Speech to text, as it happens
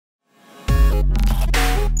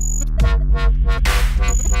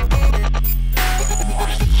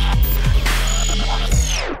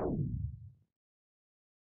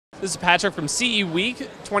This is Patrick from CE Week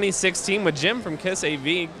 2016 with Jim from K.I.S.S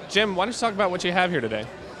AV. Jim, why don't you talk about what you have here today?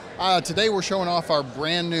 Today we're showing off our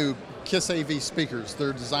brand new K.I.S.S AV speakers.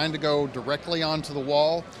 They're designed to go directly onto the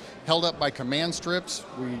wall, held up by command strips.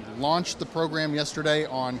 We launched the program yesterday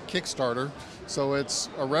on Kickstarter, so it's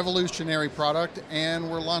a revolutionary product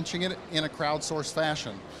and we're launching it in a crowdsourced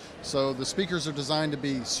fashion. So the speakers are designed to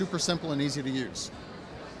be super simple and easy to use.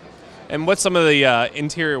 And what's some of the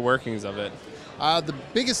interior workings of it? The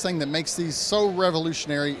biggest thing that makes these so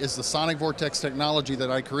revolutionary is the sonic vortex technology that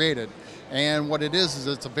I created. And what it is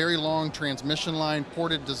it's a very long transmission line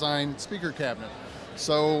ported design speaker cabinet.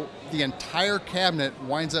 So the entire cabinet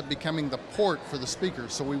winds up becoming the port for the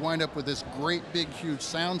speakers. So we wind up with this great big huge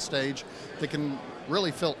sound stage that can really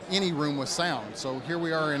fill any room with sound. So here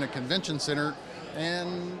we are in a convention center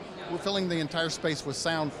and we're filling the entire space with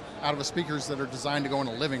sound out of the speakers that are designed to go in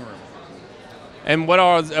a living room. And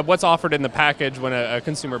what's offered in the package when a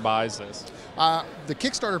consumer buys this? The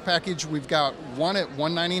Kickstarter package, we've got one at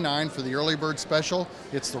 $199 for the early bird special.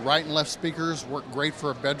 It's the right and left speakers, work great for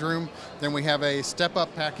a bedroom. Then we have a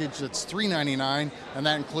step-up package that's $399, and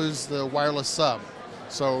that includes the wireless sub.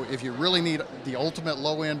 So if you really need the ultimate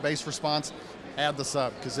low-end bass response, add the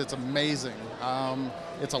sub, because it's amazing.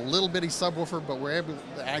 It's a little bitty subwoofer, but we're able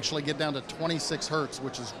to actually get down to 26 hertz,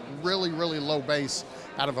 which is really, really low bass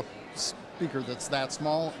out of a speaker that's that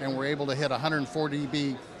small, and we're able to hit 140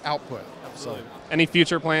 dB output. Absolutely. So, any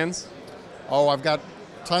future plans? Oh, I've got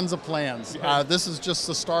tons of plans. This is just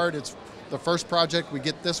the start. It's the first project. We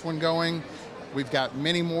get this one going. We've got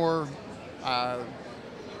many more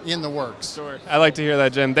in the works. Sure. I like to hear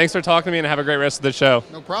that, Jim. Thanks for talking to me, and have a great rest of the show.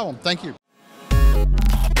 No problem. Thank you.